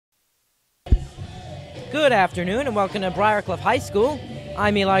Good afternoon and welcome to Briarcliff High School.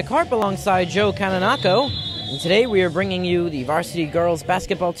 I'm Eli Karp alongside Joe Kananako, and today we are bringing you the varsity girls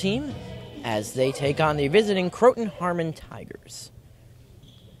basketball team as they take on the visiting Croton Harmon Tigers.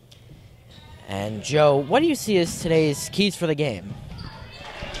 And Joe, what do you see as today's keys for the game?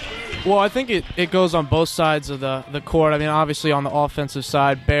 Well, I think it goes on both sides of the court. I mean, obviously on the offensive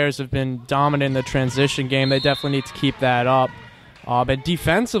side, Bears have been dominant in the transition game. They definitely need to keep that up. But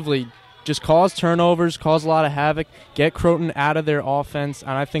defensively, just cause turnovers, cause a lot of havoc, get Croton out of their offense, and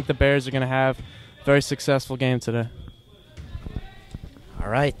I think the Bears are going to have a very successful game today. All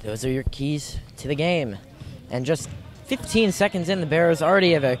right, those are your keys to the game. And just 15 seconds in, the Bears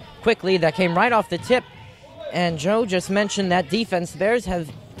already have a quick lead that came right off the tip. And Joe just mentioned that defense. The Bears have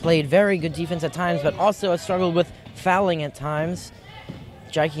played very good defense at times, but also have struggled with fouling at times.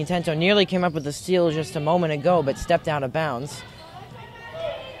 Jackie Contento nearly came up with the steal just a moment ago, but stepped out of bounds.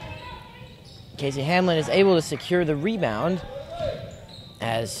 Casey Hamlin is able to secure the rebound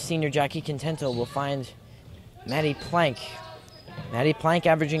as senior Jackie Contento will find Maddie Plank. Maddie Plank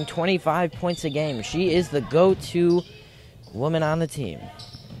averaging 25 points a game. She is the go-to woman on the team.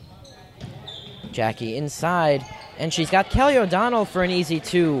 Jackie inside, and she's got Kelly O'Donnell for an easy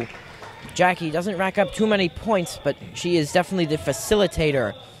two. Jackie doesn't rack up too many points, but she is definitely the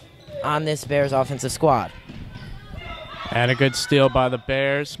facilitator on this Bears offensive squad. And a good steal by the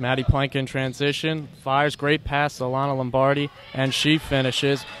Bears. Maddie Plank in transition. Fires great pass to Alana Lombardi, and she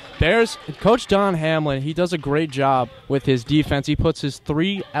finishes. Bears, Coach Don Hamlin, he does a great job with his defense. He puts his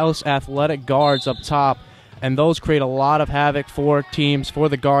three athletic guards up top, and those create a lot of havoc for teams, for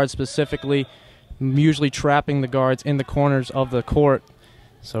the guards specifically, usually trapping the guards in the corners of the court.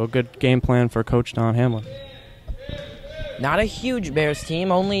 So a good game plan for Coach Don Hamlin. Not a huge Bears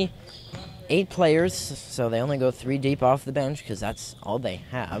team, only 8 players, so they only go 3 deep off the bench because that's all they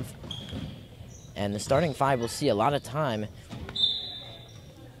have. And the starting 5 will see a lot of time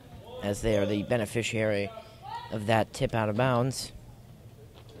as they are the beneficiary of that tip out of bounds.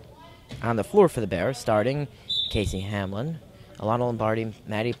 On the floor for the Bears, starting Casey Hamlin, Alana Lombardi,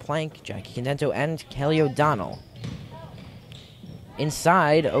 Maddie Plank, Jackie Contento, and Kelly O'Donnell.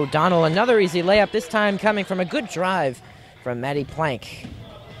 Inside, O'Donnell, another easy layup, this time coming from a good drive from Maddie Plank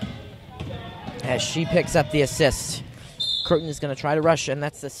as she picks up the assist. Croton is going to try to rush, and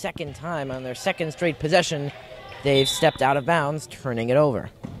that's the second time on their second straight possession they've stepped out of bounds, turning it over.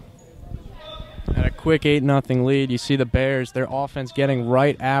 At a quick 8-0 lead, you see the Bears, their offense getting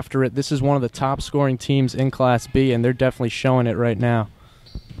right after it. This is one of the top scoring teams in Class B, and they're definitely showing it right now.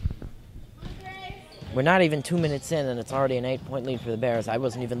 We're not even 2 minutes in, and it's already an 8-point lead for the Bears. I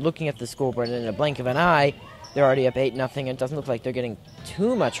wasn't even looking at the scoreboard, and in a blink of an eye, they're already up 8-0. It doesn't look like they're getting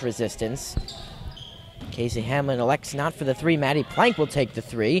too much resistance. Casey Hamlin elects not for the 3. Maddie Plank will take the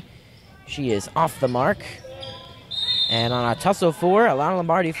 3. She is off the mark. And on a tussle for, Alana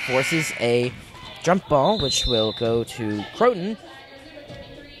Lombardi forces a jump ball, which will go to Croton.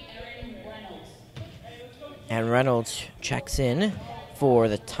 And Reynolds checks in for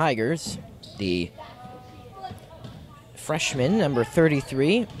the Tigers. The freshman, number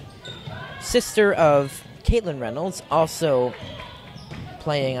 33, sister of Caitlin Reynolds, also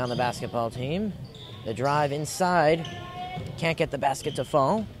playing on the basketball team. The drive inside, can't get the basket to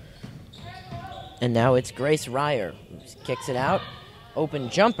fall. And now it's Grace Ryer who kicks it out. Open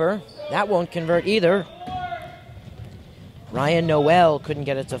jumper, that won't convert either. Ryan Noel couldn't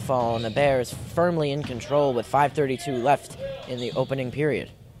get it to fall, and the Bears firmly in control with 5:32 left in the opening period.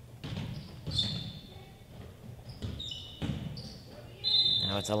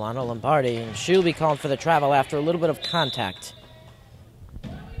 Now it's Alana Lombardi, and she'll be called for the travel after a little bit of contact.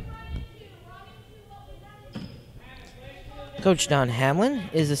 Coach Don Hamlin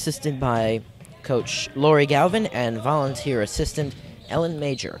is assisted by Coach Lori Galvin and volunteer assistant Ellen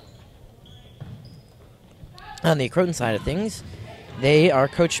Major. On the Croton side of things, they are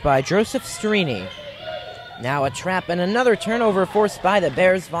coached by Joseph Sterini. Now a trap and another turnover forced by the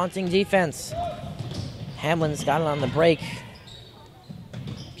Bears' vaunting defense. Hamlin's got it on the break.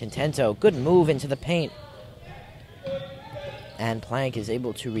 Contento, good move into the paint. And Plank is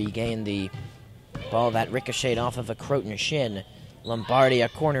able to regain the ball that ricocheted off of a Croton shin. Lombardi, a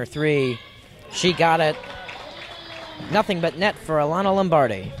corner 3. She got it. Nothing but net for Alana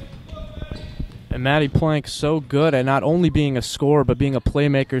Lombardi. And Maddie Plank so good at not only being a scorer, but being a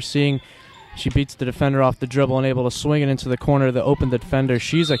playmaker, seeing she beats the defender off the dribble and able to swing it into the corner to open the defender.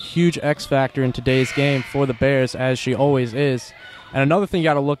 She's a huge X factor in today's game for the Bears, as she always is. And another thing you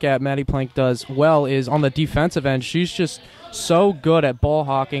got to look at Maddie Plank does well is on the defensive end, she's just so good at ball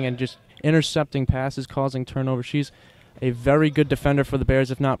hawking and just intercepting passes, causing turnovers. She's a very good defender for the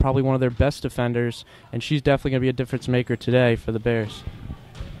Bears, if not probably one of their best defenders, and she's definitely going to be a difference maker today for the Bears.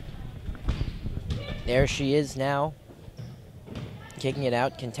 There she is now, kicking it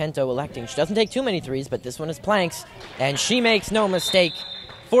out. Contento electing. She doesn't take too many threes, but this one is planks, and she makes no mistake.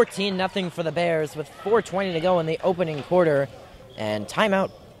 14-0 for the Bears with 4:20 to go in the opening quarter, and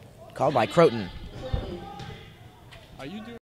timeout called by Croton.